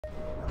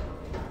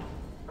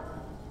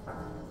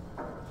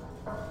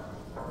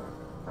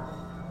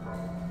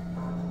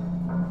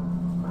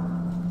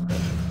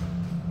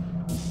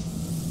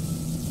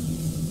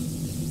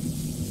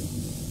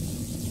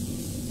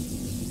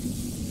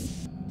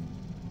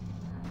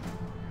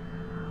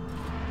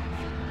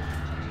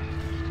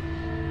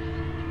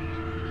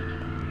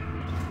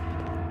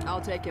I'll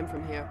take him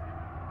from here.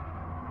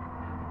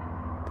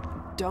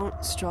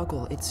 Don't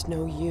struggle, it's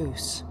no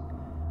use.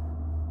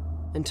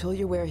 Until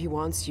you're where he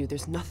wants you,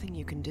 there's nothing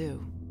you can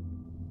do.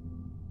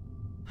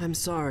 I'm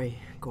sorry,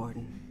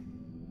 Gordon.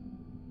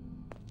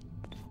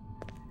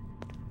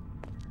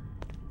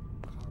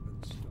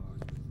 Carbon stars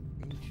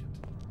with ancient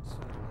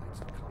satellites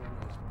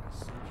colonized by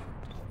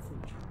sentient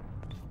Fuji.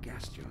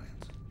 Gas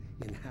giants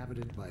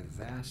inhabited by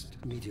vast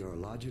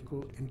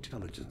meteorological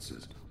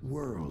intelligences.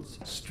 Worlds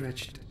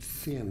stretched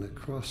thin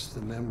across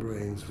the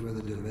membranes where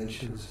the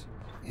dimensions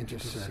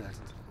intersect.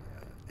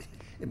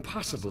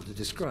 Impossible to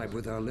describe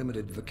with our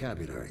limited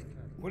vocabulary.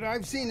 What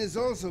I've seen is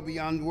also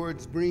beyond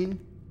words, Breen.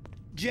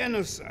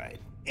 Genocide.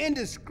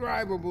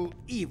 Indescribable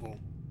evil.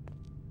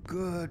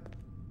 Good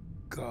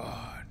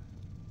God.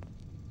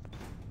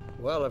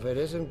 Well, if it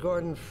isn't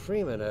Gordon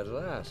Freeman at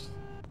last.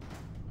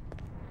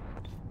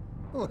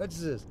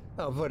 What's this?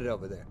 I'll put it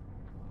over there.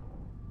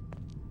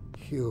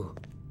 You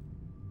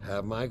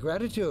have my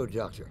gratitude,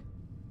 Doctor.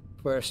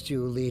 First,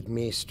 you lead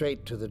me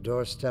straight to the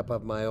doorstep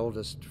of my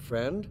oldest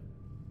friend,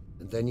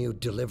 and then you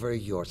deliver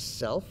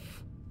yourself?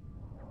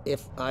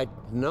 If I'd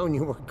known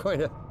you were going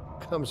to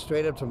come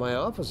straight up to my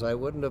office, I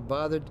wouldn't have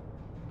bothered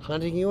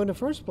hunting you in the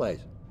first place.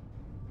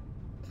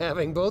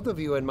 Having both of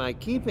you in my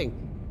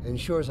keeping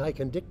ensures I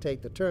can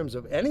dictate the terms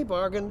of any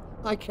bargain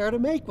I care to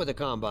make with the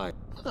Combine.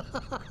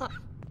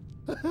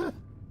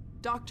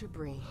 Dr.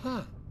 Breen.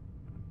 Huh.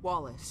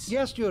 Wallace.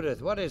 Yes,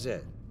 Judith, what is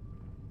it?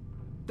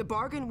 The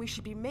bargain we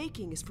should be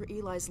making is for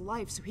Eli's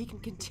life so he can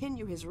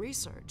continue his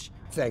research.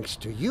 Thanks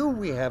to you,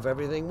 we have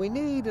everything we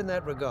need in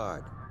that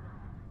regard.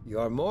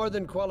 You're more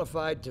than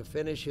qualified to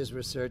finish his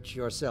research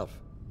yourself.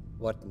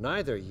 What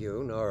neither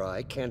you nor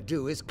I can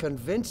do is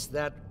convince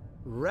that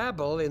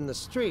rabble in the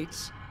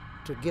streets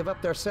to give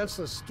up their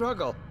senseless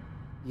struggle.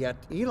 Yet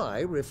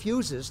Eli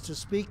refuses to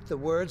speak the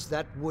words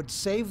that would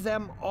save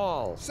them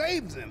all.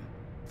 Save them?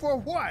 For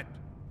what?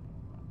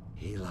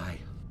 Eli,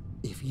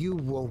 if you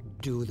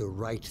won't do the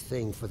right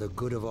thing for the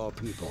good of all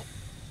people,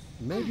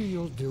 maybe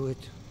you'll do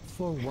it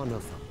for one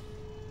of them.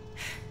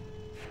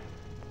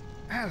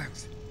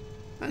 Alex,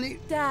 honey.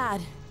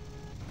 Dad.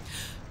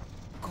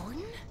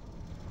 Gordon?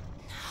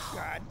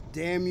 God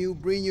damn you,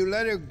 Breen, you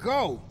let her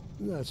go.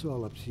 That's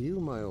all up to you,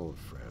 my old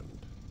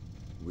friend.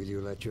 Will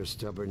you let your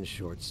stubborn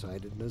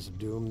short-sightedness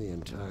doom the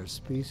entire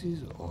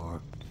species,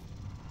 or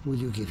will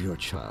you give your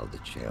child the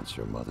chance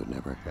her mother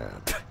never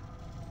had?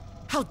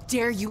 How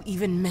dare you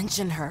even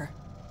mention her?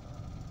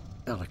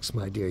 Alex,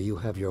 my dear, you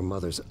have your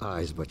mother's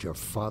eyes, but your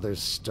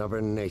father's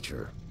stubborn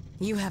nature.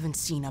 You haven't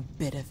seen a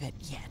bit of it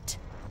yet.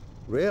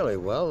 Really?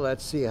 Well,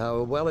 let's see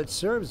how well it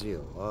serves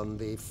you on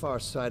the far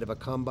side of a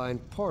Combine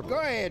portal. Go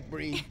ahead,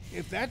 Breen.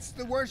 If that's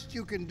the worst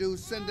you can do,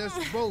 send us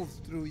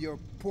both through your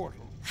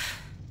portal.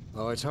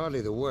 Oh, it's hardly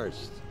the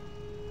worst.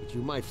 But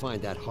you might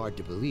find that hard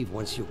to believe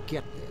once you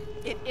get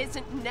there. It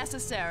isn't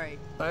necessary.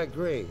 I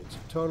agree. It's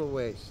a total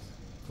waste.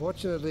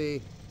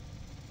 Fortunately,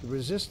 the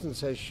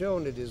Resistance has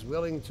shown it is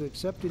willing to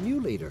accept a new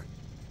leader.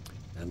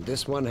 And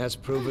this one has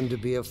proven to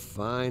be a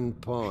fine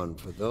pawn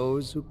for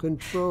those who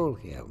control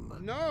him.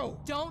 No!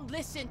 Don't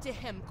listen to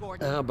him,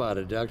 Gordon. How about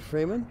it, Dr.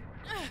 Freeman?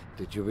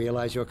 Did you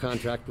realize your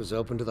contract was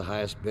open to the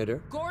highest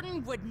bidder?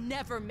 Gordon would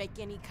never make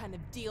any kind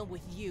of deal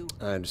with you.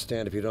 I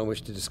understand if you don't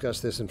wish to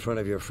discuss this in front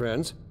of your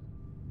friends.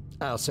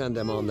 I'll send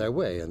them on their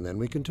way, and then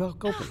we can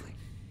talk openly.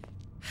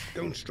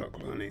 Don't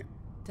struggle, honey.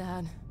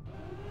 Dad,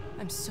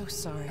 I'm so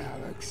sorry.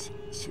 Alex,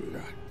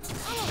 sweetheart.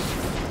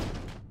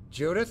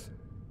 Judith,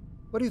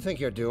 what do you think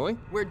you're doing?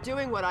 We're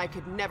doing what I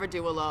could never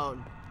do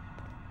alone.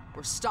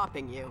 We're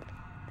stopping you.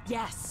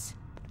 Yes.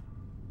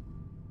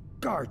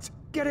 Guards,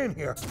 get in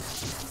here!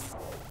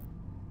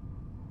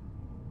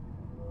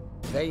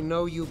 They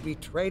know you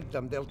betrayed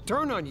them. They'll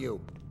turn on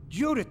you.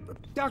 Judith,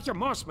 Dr.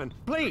 Mossman,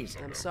 please!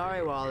 I'm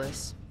sorry,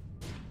 Wallace.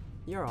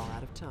 You're all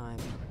out of time.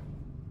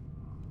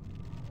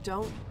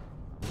 Don't...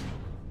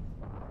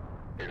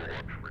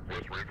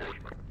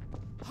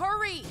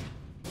 Hurry!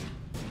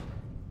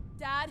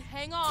 Dad,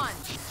 hang on.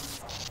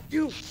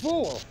 You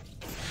fool!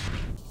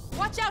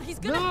 Watch out, he's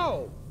gonna...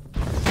 No!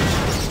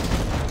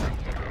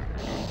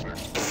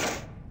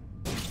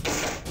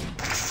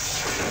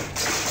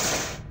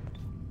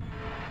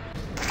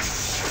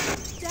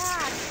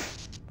 Dad!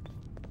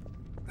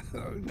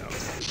 Oh, no.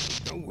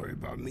 Don't worry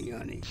about me,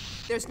 honey.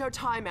 There's no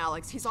time,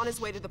 Alex. He's on his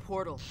way to the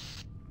portal.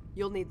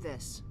 You'll need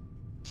this.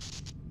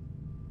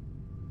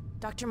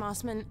 Dr.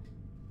 Mossman,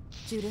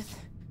 Judith,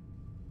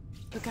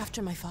 look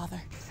after my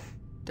father.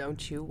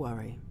 Don't you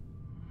worry.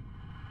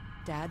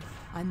 Dad,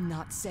 I'm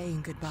not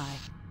saying goodbye.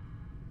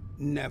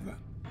 Never.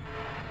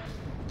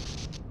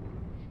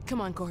 Come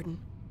on, Gordon.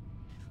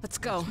 Let's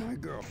go. My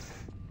girl.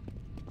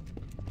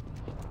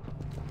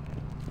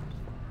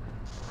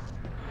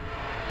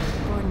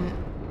 Gordon,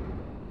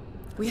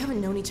 we haven't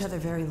known each other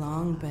very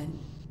long, but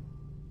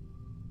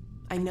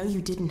I know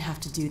you didn't have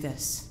to do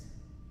this.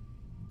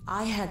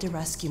 I had to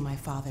rescue my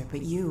father,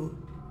 but you...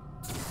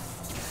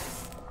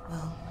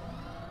 Well,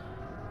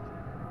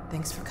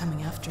 thanks for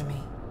coming after me.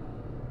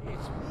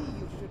 It's me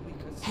you should be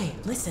concerned. Hey,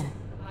 listen.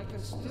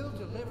 can still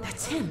deliver.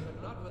 That's him.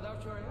 But not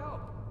without your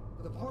help.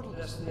 The portal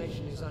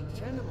destination is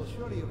untenable.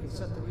 Surely you can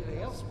set the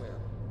relay elsewhere.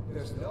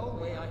 There's no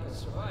way I can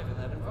survive in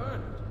that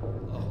environment.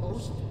 A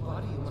host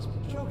body? You must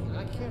be joking.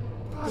 I can't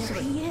There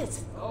possibly. he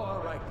is. Oh,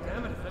 all right.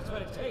 Damn it, if that's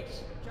what it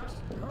takes. Just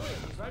hurry.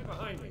 He's right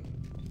behind me.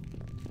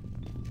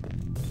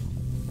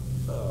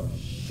 Oh,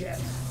 shit.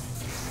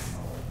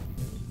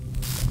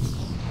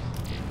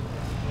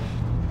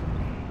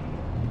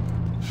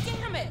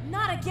 Damn it,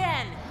 not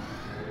again!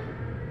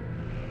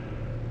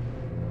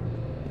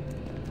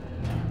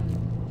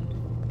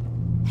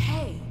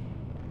 Hey,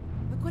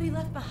 look what he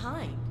left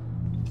behind.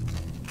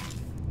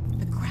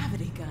 The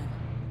gravity gun.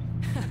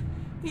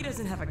 He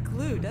doesn't have a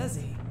clue, does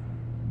he?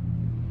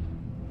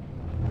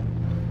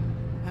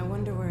 I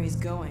wonder where he's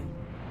going.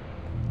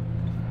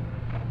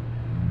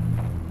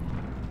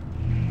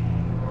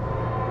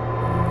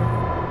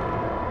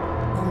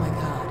 Oh my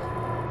god.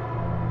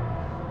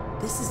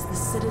 This is the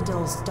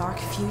Citadel's dark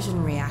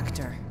fusion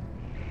reactor.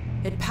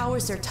 It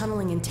powers their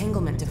tunneling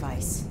entanglement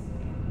device.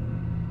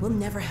 We'll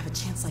never have a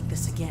chance like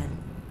this again.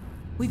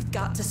 We've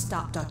got to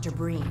stop Dr.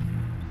 Breen.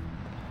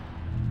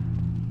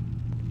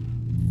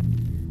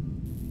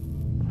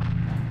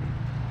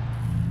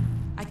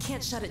 I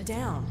can't shut it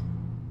down.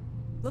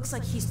 Looks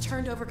like he's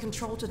turned over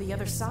control to the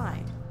other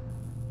side.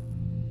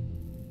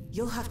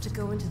 You'll have to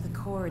go into the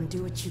core and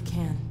do what you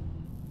can.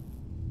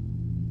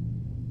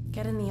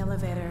 Get in the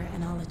elevator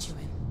and I'll let you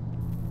in.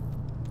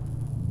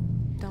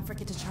 Don't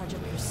forget to charge up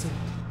your suit.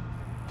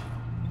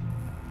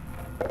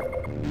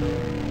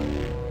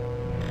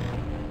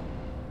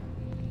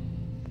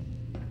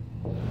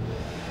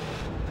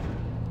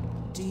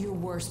 Do your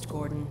worst,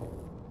 Gordon.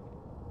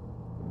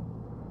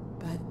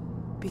 But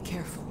be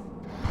careful.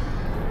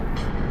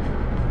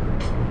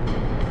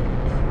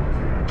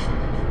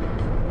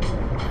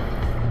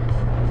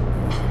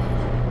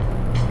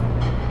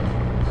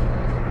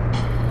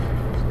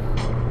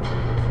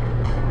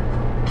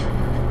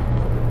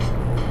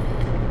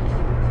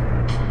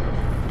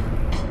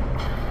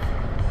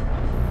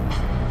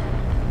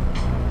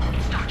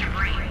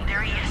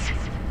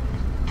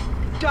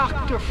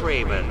 Dr.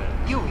 Freeman,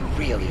 you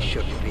really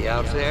shouldn't be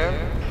out there.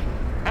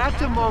 At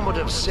the moment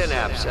of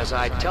synapse, as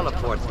I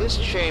teleport, this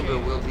chamber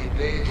will be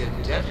bathed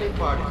in deadly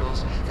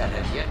particles that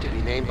have yet to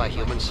be named by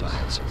human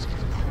science.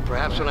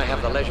 Perhaps when I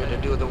have the leisure to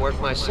do the work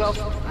myself,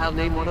 I'll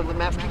name one of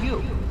them after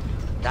you.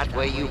 That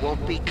way you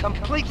won't be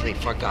completely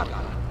forgotten.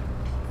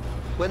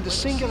 When the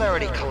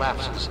singularity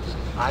collapses,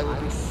 I will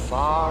be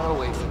far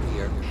away from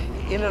here,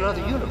 in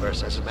another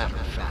universe, as a matter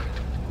of fact.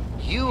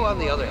 You, on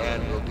the other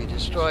hand, will be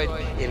destroyed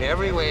in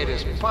every way it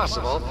is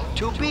possible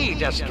to be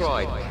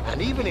destroyed,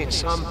 and even in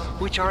some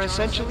which are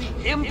essentially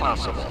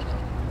impossible.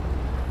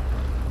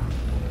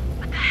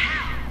 What the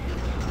hell?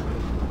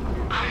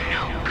 Oh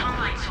no,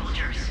 Combine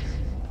soldiers.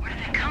 Where did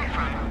they come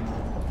from?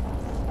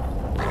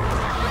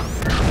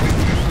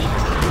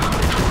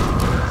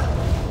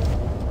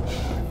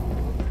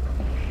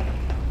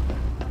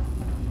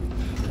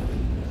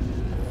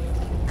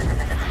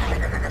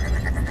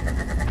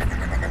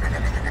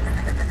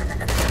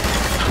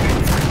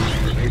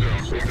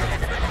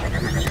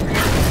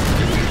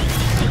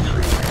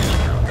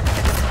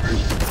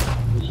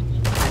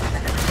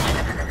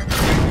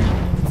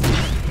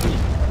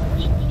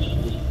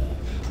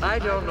 I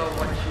don't know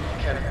what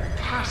you can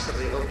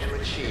possibly hope to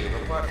achieve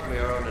apart from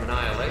your own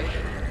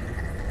annihilation.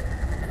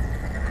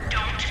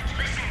 Don't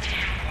listen to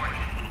him,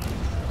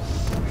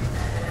 Gordon.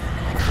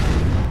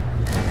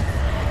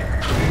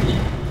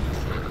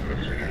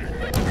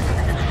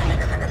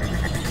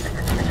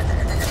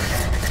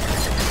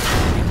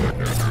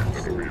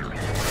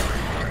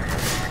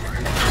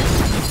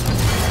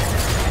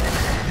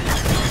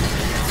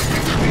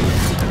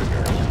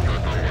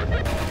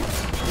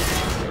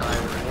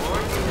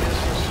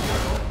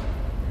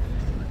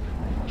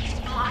 He's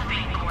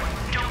bluffing,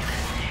 Gordon. Don't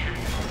listen to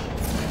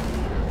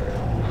him.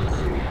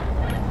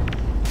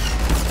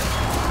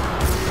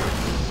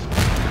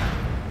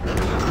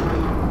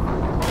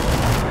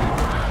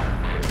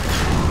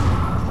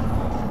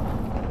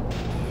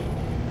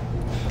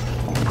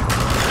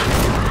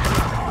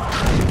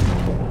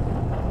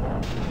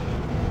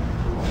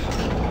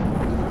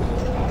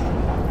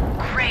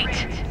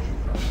 Great.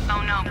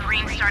 Oh no,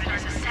 Breen started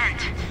his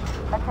ascent.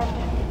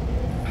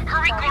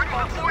 Hurry,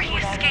 Gordon, before he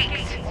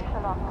escapes.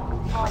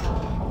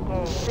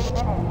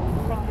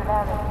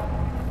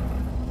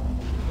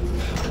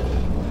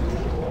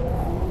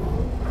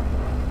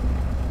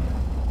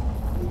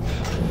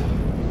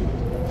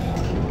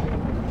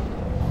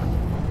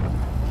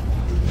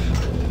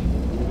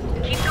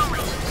 Keep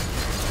going.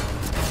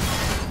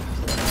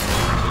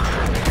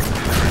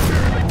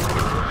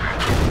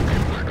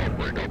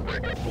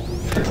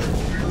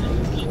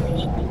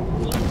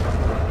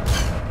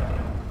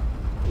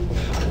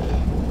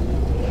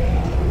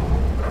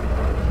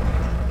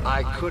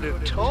 I could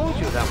have told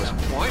you that was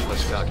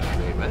pointless, Dr.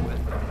 Freeman.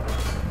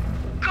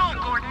 Go,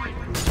 Gordon.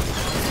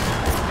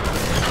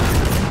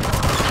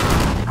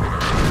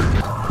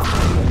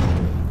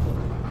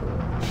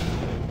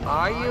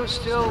 Are you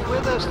still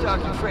with us,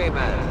 Dr.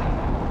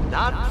 Freeman?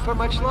 Not for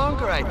much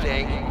longer, I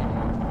think.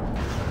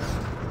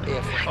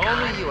 If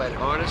only you had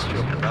harnessed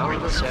your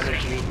boundless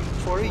energy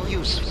for a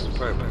useful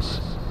purpose.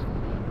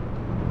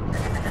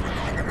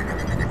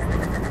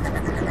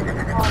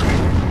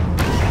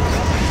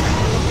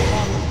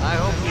 I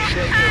hope you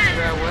say your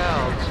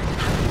farewells.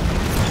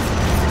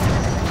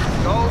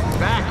 Go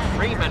back,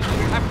 Freeman.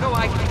 You have no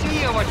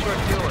idea what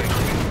you're doing.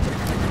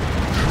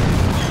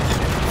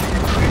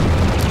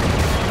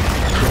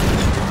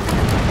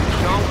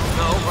 You don't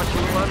know what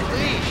you will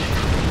unleash.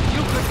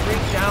 You could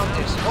bring down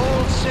this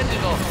whole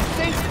Citadel.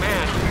 Think,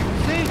 man.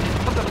 Think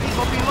of the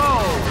people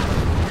below.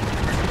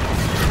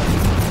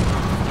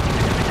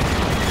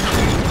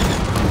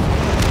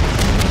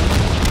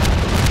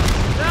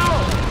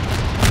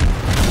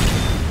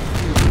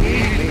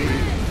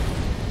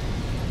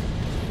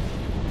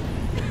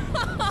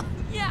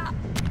 Yeah!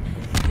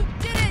 You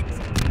did it!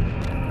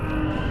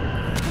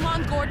 Come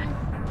on, Gordon.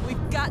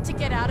 We've got to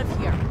get out of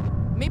here.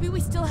 Maybe we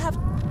still have...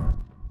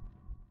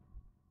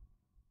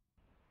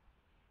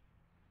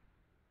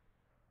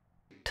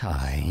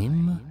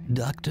 Time,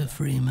 Dr.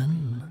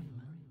 Freeman?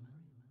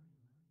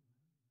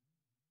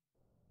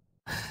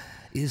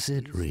 Is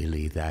it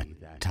really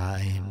that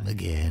time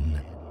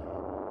again?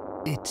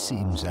 It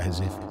seems as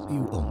if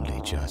you only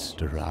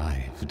just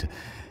arrived.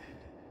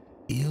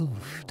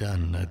 You've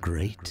done a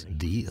great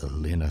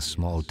deal in a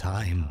small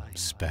time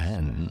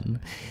span.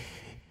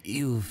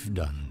 You've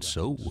done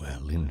so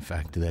well, in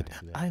fact, that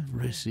I've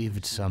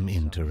received some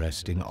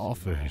interesting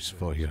offers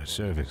for your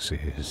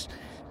services.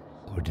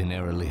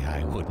 Ordinarily,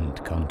 I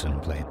wouldn't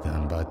contemplate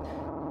them, but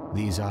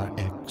these are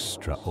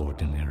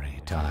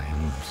extraordinary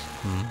times.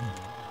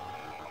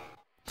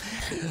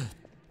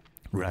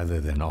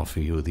 Rather than offer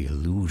you the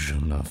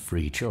illusion of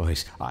free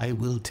choice, I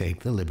will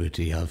take the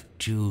liberty of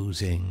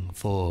choosing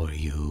for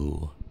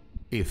you,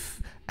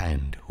 if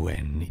and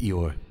when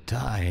your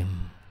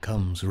time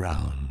comes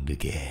round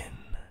again.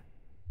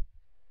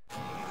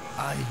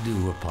 I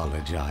do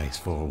apologize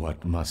for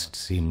what must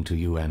seem to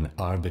you an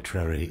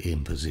arbitrary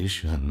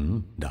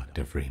imposition,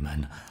 Dr.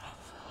 Freeman.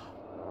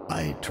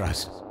 I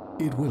trust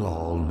it will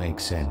all make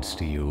sense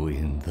to you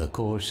in the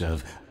course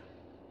of...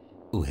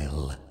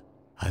 well,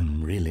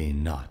 I'm really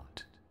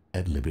not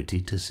at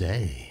liberty to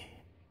say.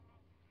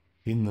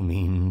 In the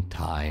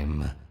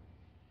meantime,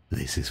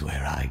 this is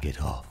where I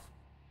get off.